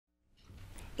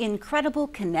Incredible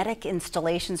kinetic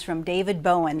installations from David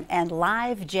Bowen and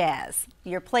live jazz.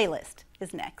 Your playlist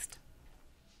is next.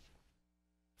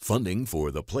 Funding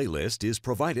for the playlist is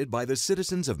provided by the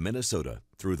citizens of Minnesota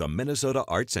through the Minnesota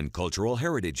Arts and Cultural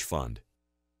Heritage Fund.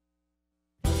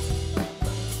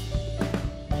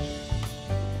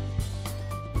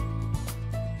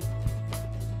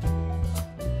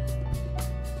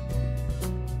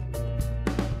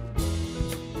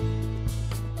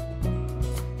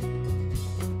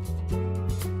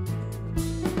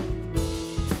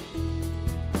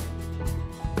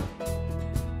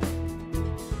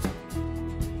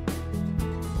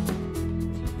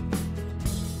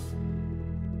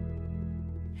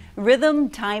 Rhythm,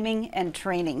 timing, and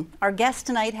training. Our guests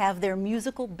tonight have their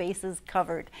musical bases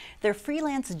covered. They're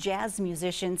freelance jazz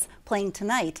musicians playing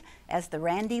tonight as the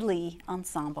Randy Lee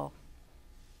Ensemble.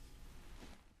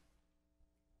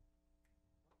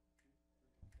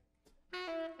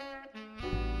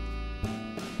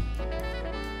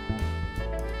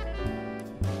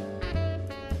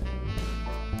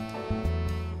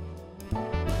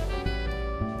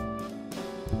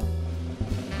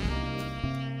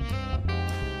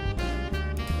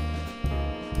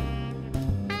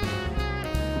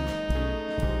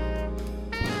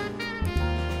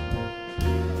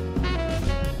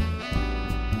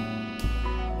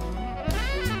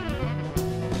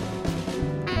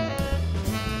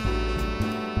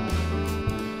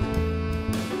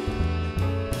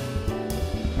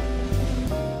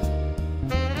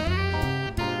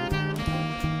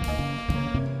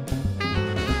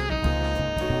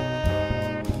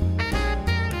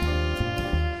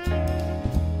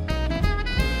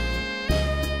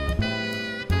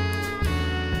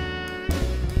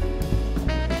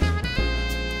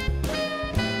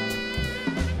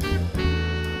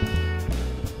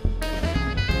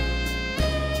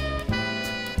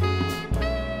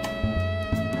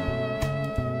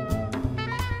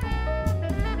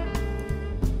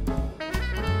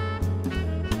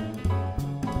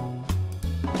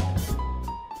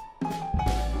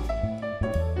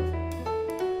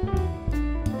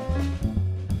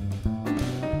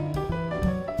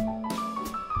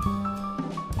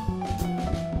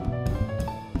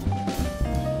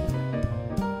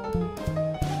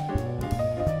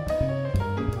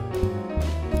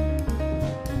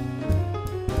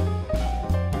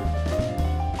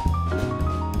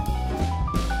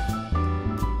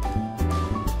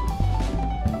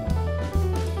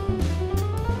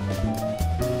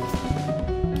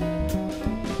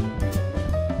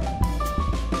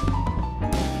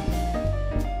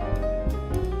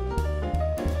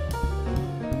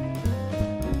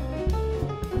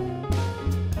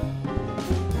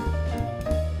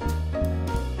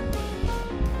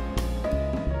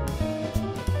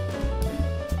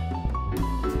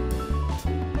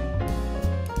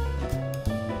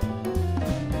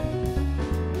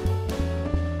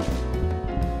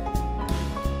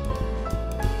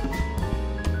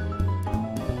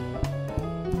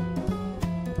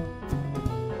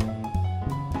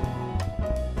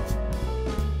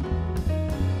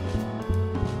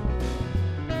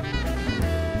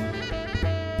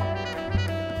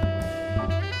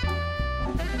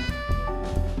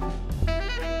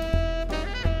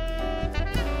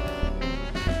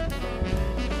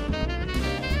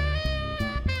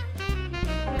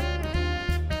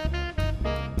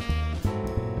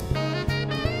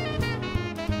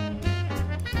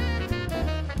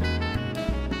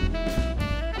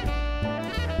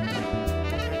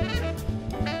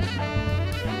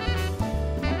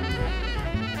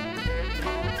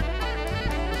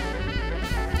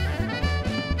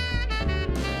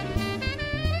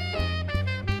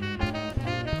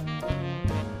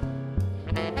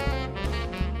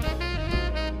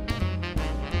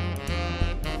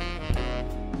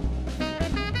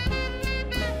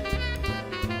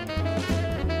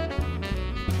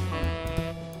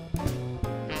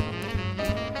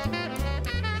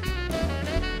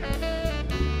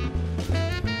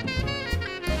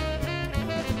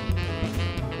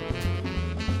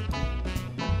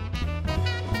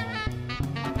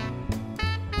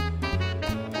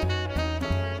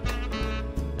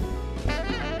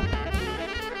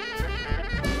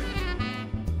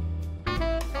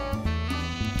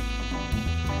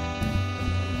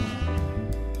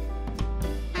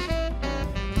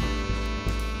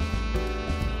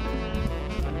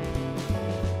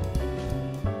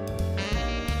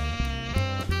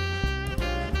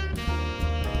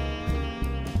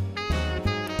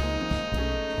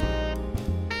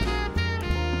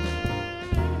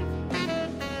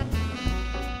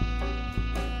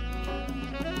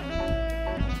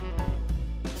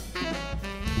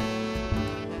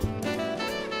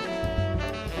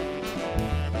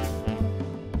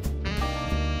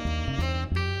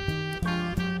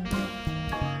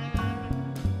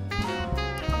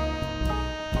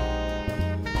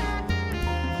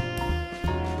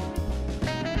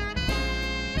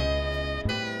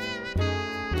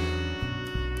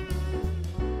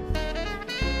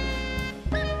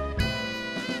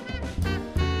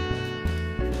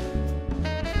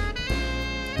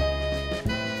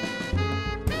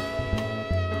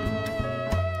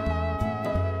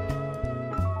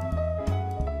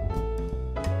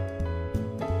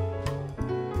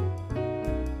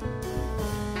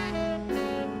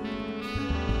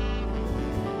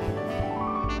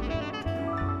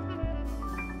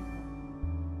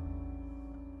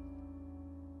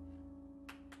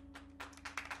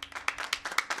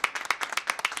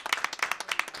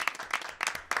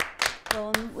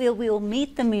 we'll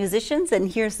meet the musicians and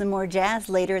hear some more jazz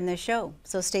later in the show.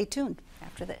 So stay tuned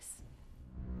after this.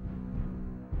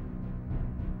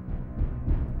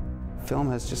 Film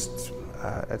has just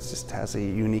has a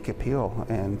unique appeal,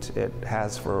 and it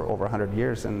has for over 100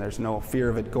 years, and there's no fear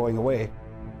of it going away.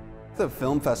 The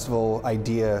film festival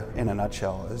idea in a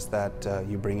nutshell is that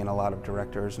you bring in a lot of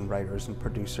directors and writers and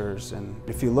producers, and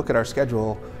if you look at our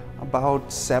schedule, about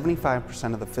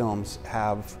 75% of the films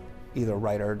have either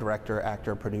writer, director,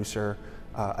 actor, producer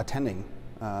attending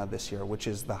this year, which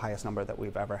is the highest number that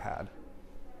we've ever had.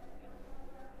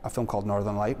 A film called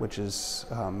Northland, which is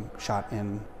shot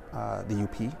in the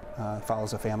UP,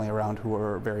 follows a family around who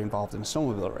are very involved in a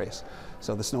snowmobile race.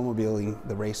 So the snowmobiling,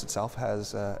 the race itself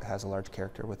has a large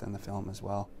character within the film as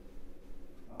well.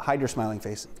 Hide Your Smiling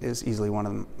Face is easily one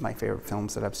of my favorite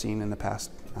films that I've seen in the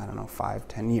past, I don't know,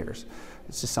 5-10 years.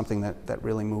 It's just something that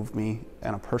really moved me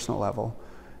on a personal level,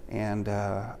 and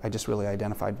I just really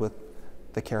identified with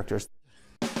the characters.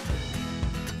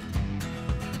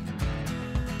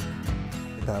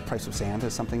 The Price of Sand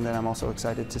is something that I'm also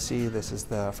excited to see. This is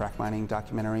the frac mining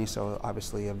documentary, so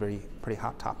obviously a pretty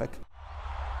hot topic.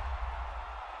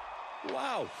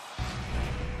 Wow!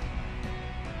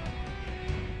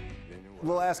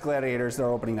 The Last Gladiators, their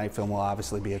opening night film, will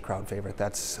obviously be a crowd favorite.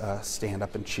 That's stand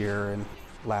up and cheer and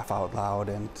laugh out loud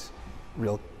and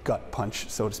real gut punch,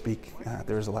 so to speak.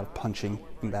 There's a lot of punching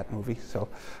in that movie, so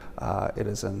it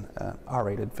is an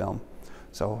R-rated film.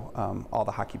 So all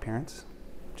the hockey parents,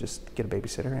 just get a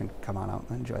babysitter and come on out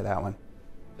and enjoy that one.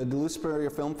 The Duluth Superior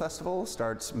Film Festival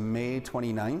starts May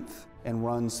 29th and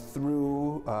runs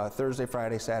through Thursday,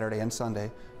 Friday, Saturday, and Sunday.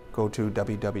 Go to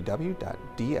www.ds-ff.com.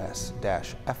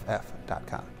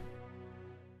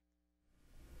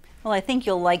 Well, I think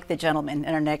you'll like the gentleman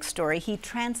in our next story. He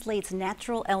translates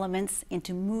natural elements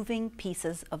into moving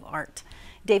pieces of art.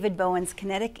 David Bowen's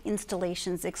kinetic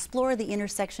installations explore the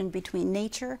intersection between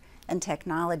nature and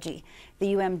technology.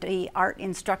 The UMD art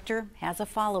instructor has a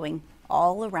following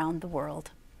all around the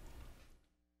world.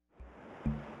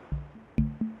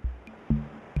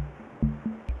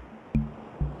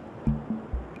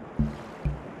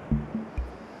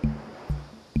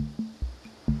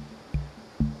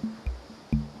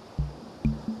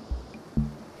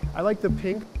 I like the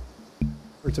pink.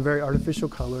 It's a very artificial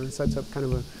color. It sets up kind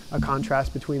of a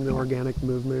contrast between the organic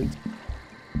movement.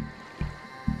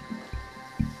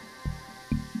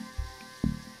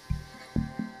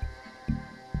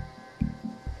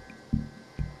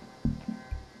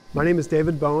 My name is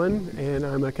David Bowen, and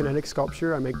I'm a kinetic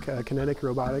sculptor. I make kinetic,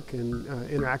 robotic, and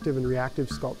interactive and reactive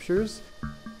sculptures.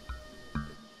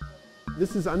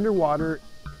 This is underwater.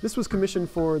 This was commissioned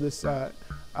for this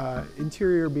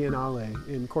interior biennale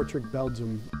in Kortrijk,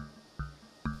 Belgium.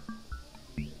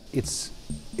 It's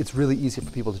really easy for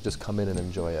people to just come in and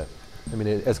enjoy it. I mean,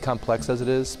 as complex as it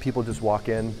is, people just walk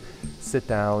in, sit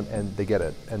down, and they get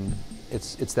it. And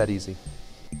it's that easy.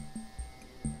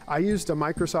 I used a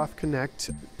Microsoft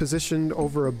Kinect positioned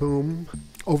over a boom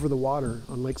over the water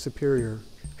on Lake Superior,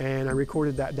 and I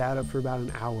recorded that data for about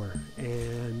an hour.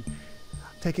 And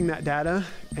taking that data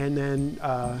and then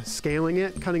scaling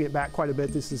it, cutting it back quite a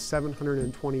bit. This is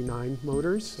 729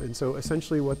 motors, and so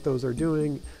essentially what those are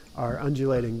doing are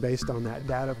undulating based on that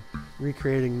data,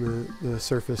 recreating the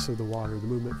surface of the water, the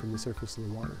movement from the surface of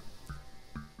the water.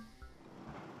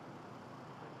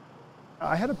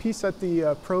 I had a piece at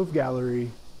the Prove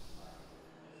Gallery.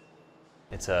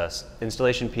 It's an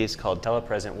installation piece called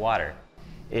Telepresent Water.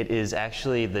 It is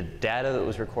actually the data that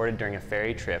was recorded during a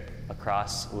ferry trip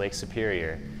across Lake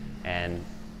Superior and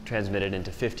transmitted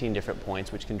into 15 different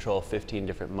points which control 15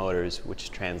 different motors which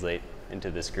translate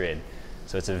into this grid.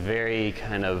 So it's a very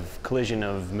kind of collision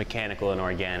of mechanical and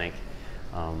organic.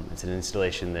 It's an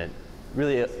installation that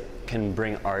really can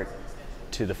bring art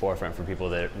to the forefront for people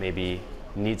that maybe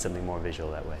need something more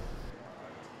visual that way.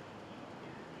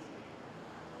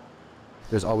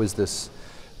 There's always this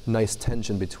nice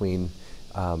tension between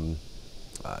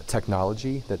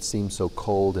technology that seems so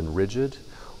cold and rigid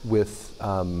with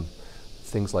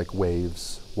things like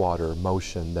waves, water,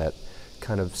 motion that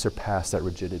kind of surpass that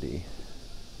rigidity.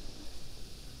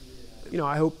 You know,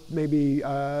 I hope maybe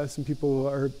some people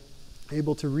are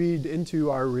able to read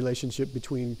into our relationship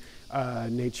between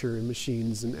nature and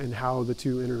machines and how the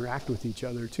two interact with each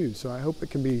other too. So I hope it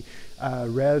can be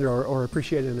read or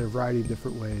appreciated in a variety of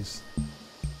different ways.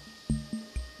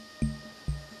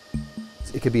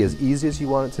 It could be as easy as you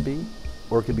want it to be,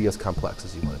 or it could be as complex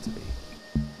as you want it to be.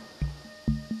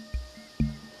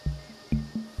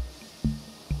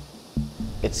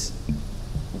 It's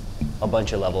a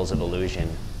bunch of levels of illusion,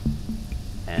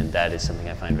 and that is something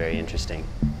I find very interesting.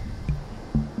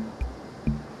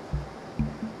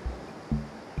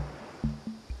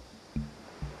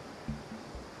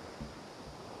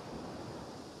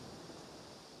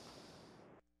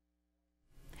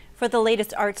 For the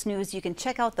latest arts news, you can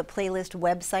check out the Playlist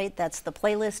website. That's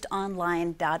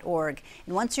theplaylistonline.org.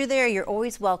 And once you're there, you're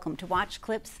always welcome to watch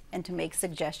clips and to make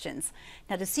suggestions.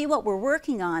 Now, to see what we're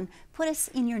working on, put us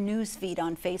in your news feed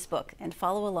on Facebook and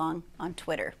follow along on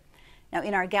Twitter. Now,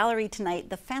 in our gallery tonight,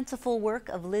 the fanciful work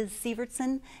of Liz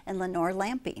Sievertson and Lenore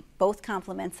Lampy, both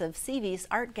compliments of CV's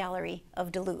Art Gallery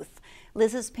of Duluth.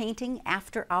 Liz's painting,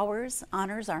 After Hours,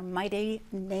 honors our mighty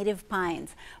native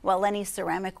pines, while Lenny's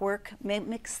ceramic work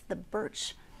mimics the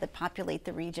birch that populate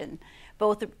the region.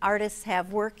 Both artists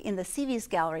have work in the CV's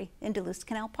Gallery in Duluth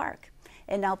Canal Park.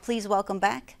 And now please welcome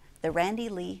back the Randy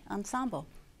Lee Ensemble.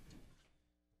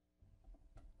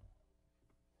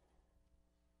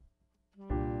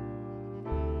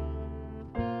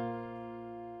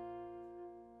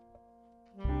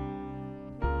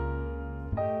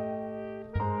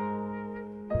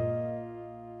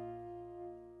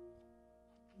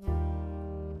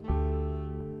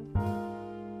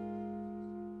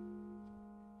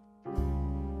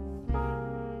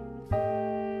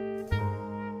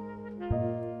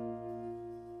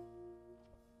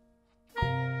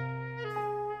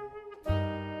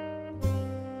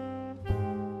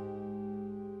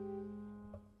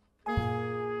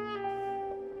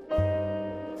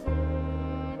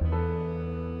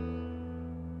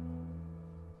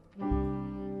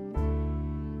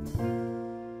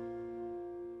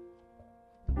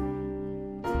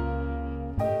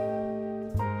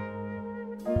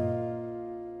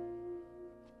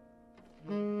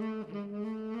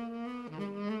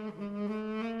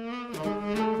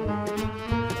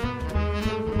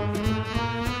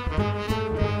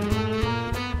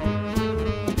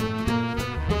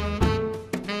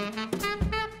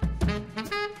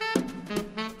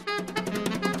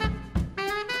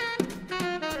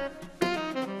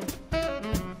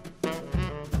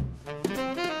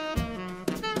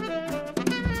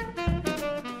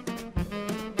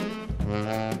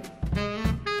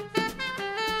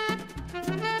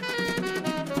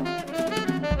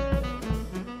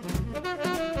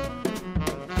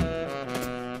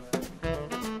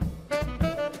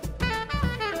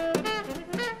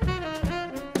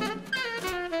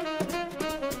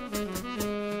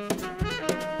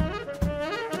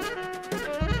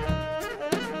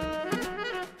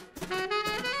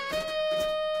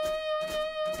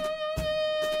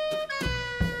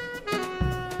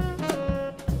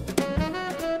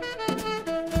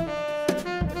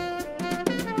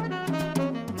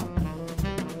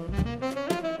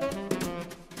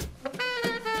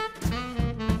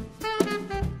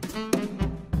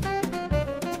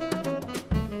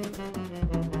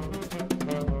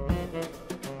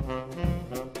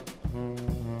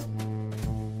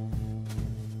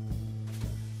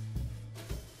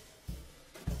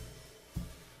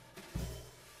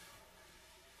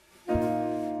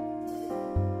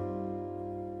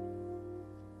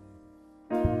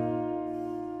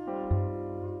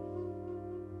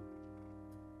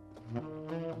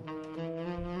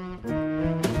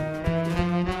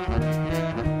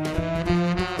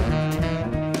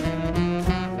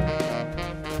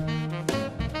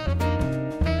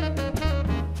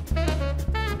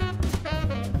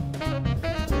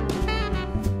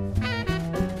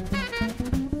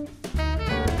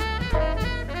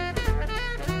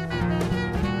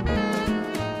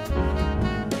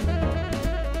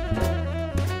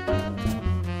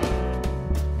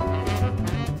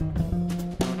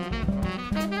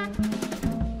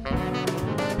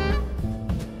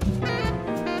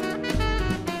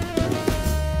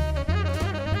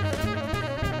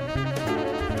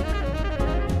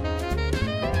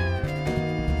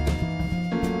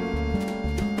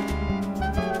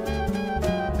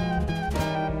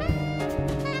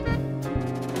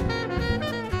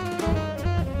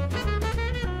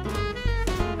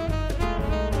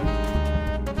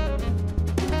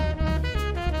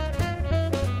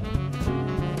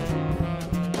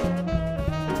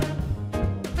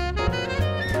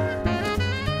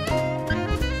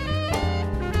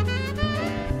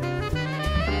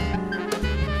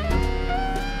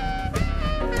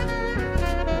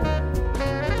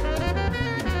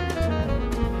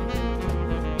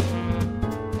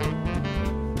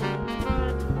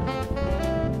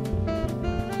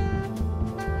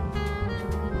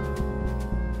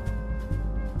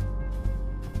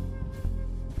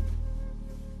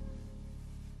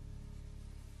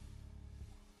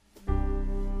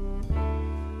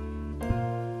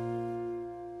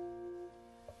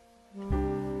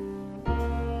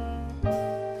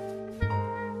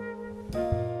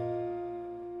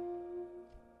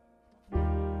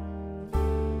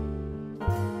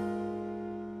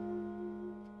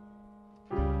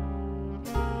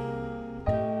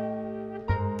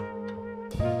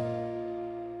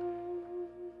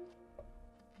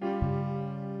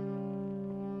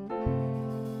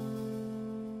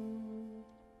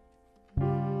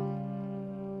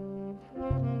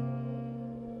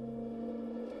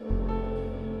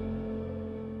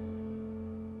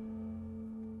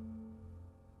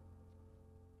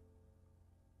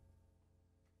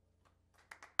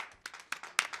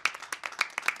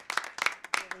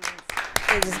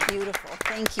 It is beautiful.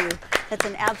 Thank you. That's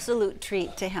an absolute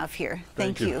treat to have here.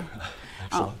 Thank you.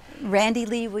 Randy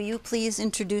Lee, will you please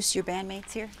introduce your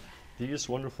bandmates here? These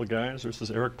wonderful guys. This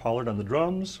is Eric Pollard on the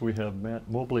drums. We have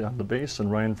Matt Mobley on the bass and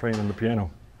Ryan Frayne on the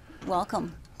piano.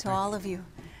 Welcome to all of you.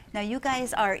 Now, you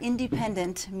guys are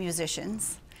independent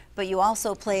musicians, but you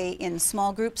also play in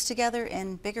small groups together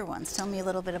and bigger ones. Tell me a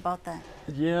little bit about that.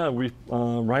 Yeah,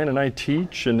 Ryan and I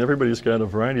teach, and everybody's got a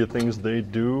variety of things they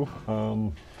do.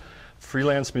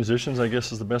 Freelance musicians, I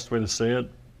guess is the best way to say it.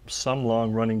 Some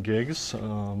long-running gigs.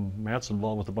 Matt's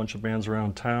involved with a bunch of bands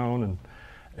around town, and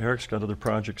Eric's got other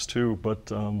projects too.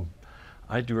 But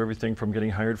I do everything from getting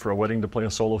hired for a wedding to play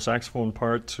a solo saxophone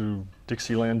part to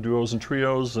Dixieland duos and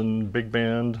trios and big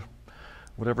band,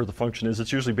 whatever the function is.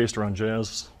 It's usually based around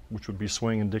jazz, which would be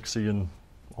swing and Dixie and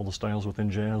all the styles within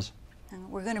jazz.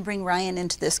 We're going to bring Ryan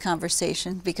into this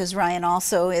conversation because Ryan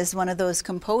also is one of those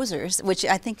composers, which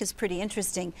I think is pretty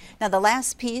interesting. Now, the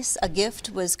last piece, A Gift,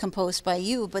 was composed by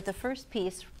you, but the first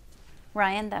piece,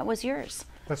 Ryan, that was yours.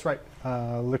 That's right.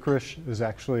 Licorice is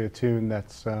actually a tune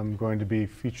that's going to be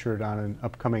featured on an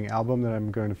upcoming album that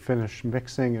I'm going to finish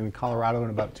mixing in Colorado in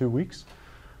about 2 weeks.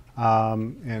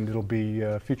 And it'll be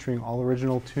featuring all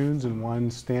original tunes and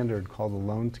one standard called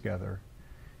Alone Together.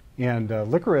 And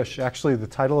Licorice, actually the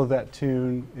title of that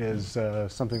tune is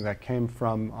something that came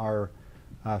from our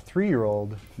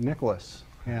 3-year-old Nicholas.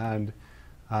 And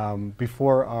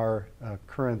before our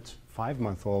current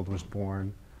 5-month-old was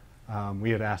born,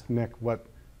 we had asked Nick what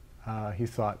he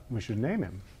thought we should name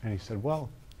him. And he said, well,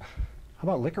 how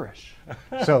about Licorice?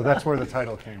 So that's where the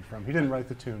title came from. He didn't write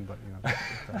the tune, but you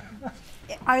know.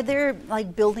 Are there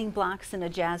like building blocks in a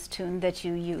jazz tune that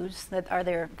you use? Are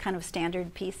there kind of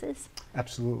standard pieces?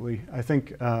 Absolutely. I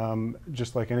think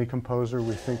just like any composer,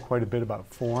 we think quite a bit about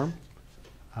form.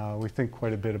 We think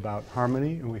quite a bit about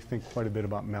harmony, and we think quite a bit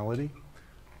about melody.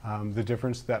 The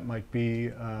difference that might be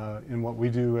in what we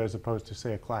do as opposed to,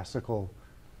 say, a classical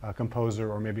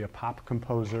composer or maybe a pop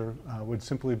composer would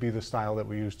simply be the style that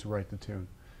we use to write the tune.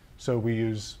 So we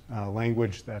use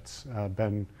language that's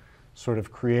been sort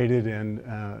of created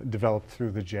and developed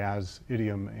through the jazz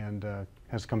idiom and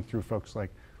has come through folks like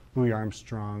Louis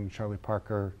Armstrong, Charlie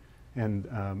Parker, and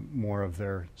more of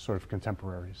their sort of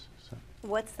contemporaries. So.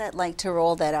 What's that like to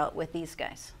roll that out with these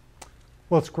guys?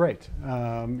 Well, it's great.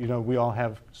 You know, we all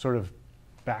have sort of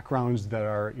backgrounds that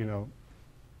are, you know,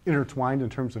 intertwined in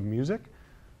terms of music,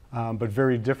 but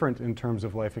very different in terms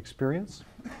of life experience.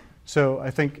 So I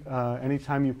think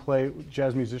anytime you play with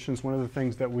jazz musicians, one of the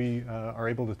things that we are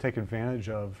able to take advantage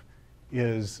of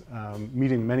is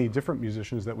meeting many different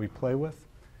musicians that we play with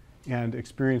and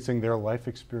experiencing their life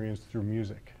experience through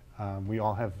music. We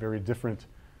all have very different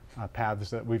paths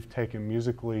that we've taken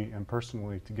musically and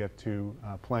personally to get to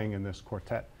playing in this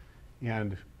quartet.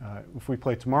 And if we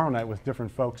play tomorrow night with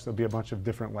different folks, there'll be a bunch of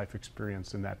different life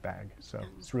experience in that bag. So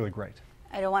it's really great.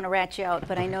 I don't want to rat you out,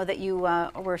 but I know that you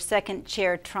were second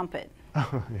chair trumpet.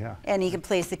 Oh, yeah. And he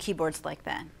plays the keyboards like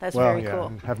that. That's well, very yeah,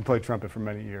 cool. I haven't played trumpet for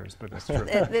many years, but that's true.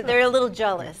 They're a little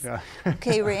jealous. Yeah.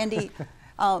 Okay, Randy,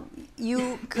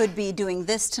 you could be doing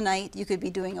this tonight. You could be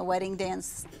doing a wedding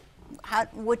dance.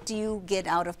 What do you get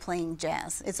out of playing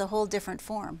jazz? It's a whole different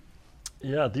form.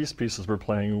 Yeah, these pieces we're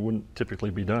playing wouldn't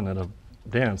typically be done at a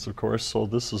dance, of course, so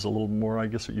this is a little more, I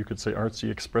guess you could say, artsy,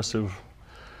 expressive,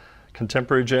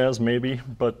 contemporary jazz maybe,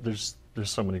 but there's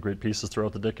so many great pieces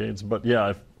throughout the decades. But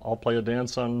yeah, I'll play a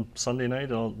dance on Sunday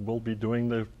night, and we'll be doing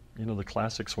the the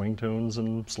classic swing tunes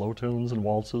and slow tunes and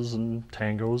waltzes and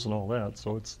tangos and all that.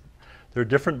 So they're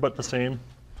different but the same.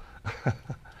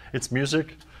 It's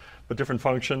music, but different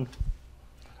function.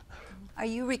 Are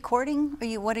you recording?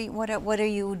 What are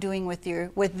you doing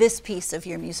with this piece of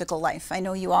your musical life? I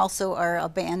know you also are a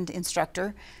band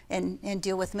instructor and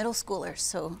deal with middle schoolers,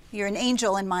 so you're an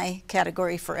angel in my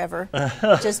category forever,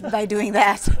 just by doing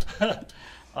that.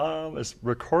 It's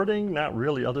recording, not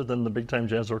really, other than the Big Time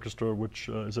Jazz Orchestra, which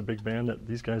is a big band that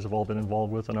these guys have all been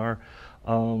involved with,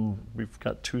 and we've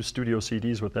got 2 studio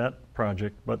CDs with that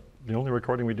project. But the only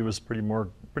recording we do is pretty much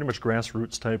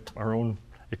grassroots type, our own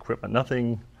equipment,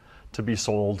 nothing to be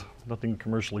sold, nothing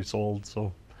commercially sold.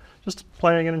 So just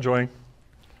playing and enjoying.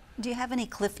 Do you have any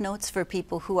cliff notes for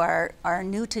people who are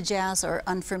new to jazz or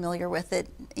unfamiliar with it?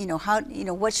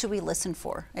 What should we listen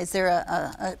for? Is there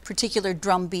a particular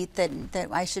drum beat that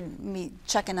I should be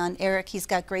checking on Eric? He's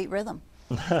got great rhythm.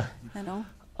 I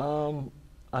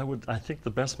think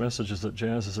the best message is that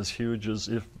jazz is as huge as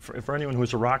for anyone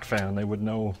who's a rock fan, they would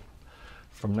know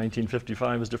from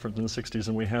 1955 is different than the 60s,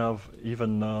 and we have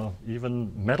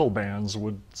even metal bands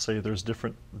would say there's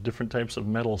different types of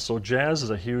metal. So jazz is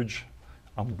a huge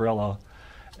umbrella,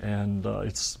 And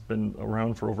it's been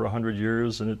around for over 100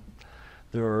 years, and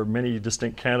there are many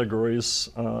distinct categories,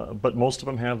 but most of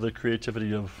them have the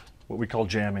creativity of what we call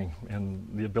jamming and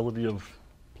the ability of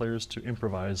players to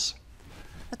improvise.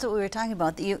 That's what we were talking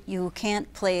about. You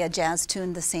can't play a jazz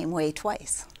tune the same way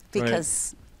twice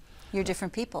because you're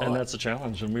different people. And that's a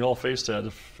challenge, and we all face that.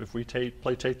 If we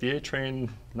play Take the A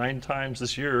Train 9 times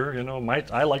this year, you know,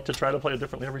 I like to try to play it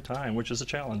differently every time, which is a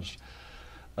challenge.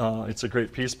 It's a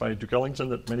great piece by Duke Ellington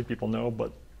that many people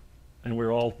know, and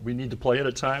we need to play it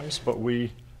at times, but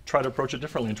we try to approach it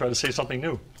differently and try to say something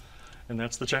new. And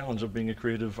that's the challenge of being a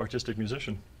creative, artistic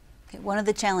musician. Okay, one of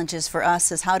the challenges for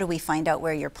us is how do we find out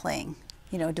where you're playing?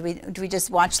 You know, do we just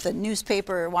watch the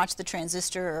newspaper or watch the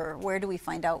transistor, or where do we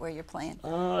find out where you're playing?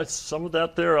 It's some of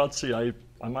that there. Let's see,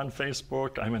 I'm on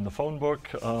Facebook, I'm in the phone book.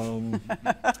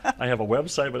 I have a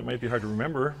website, but it might be hard to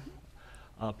remember.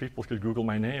 People could Google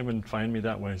my name and find me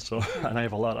that way. So, and I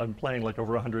have I'm playing like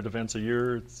over 100 events a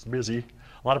year. It's busy.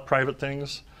 A lot of private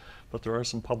things, but there are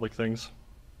some public things.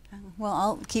 Well,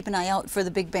 I'll keep an eye out for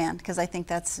the big band because I think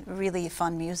that's really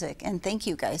fun music. And thank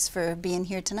you guys for being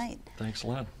here tonight. Thanks a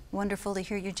lot. Wonderful to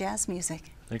hear your jazz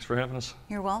music. Thanks for having us.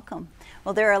 You're welcome.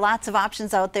 Well, there are lots of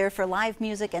options out there for live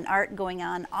music and art going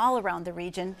on all around the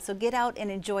region. So get out and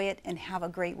enjoy it and have a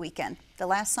great weekend. The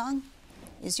last song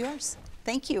is yours.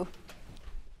 Thank you.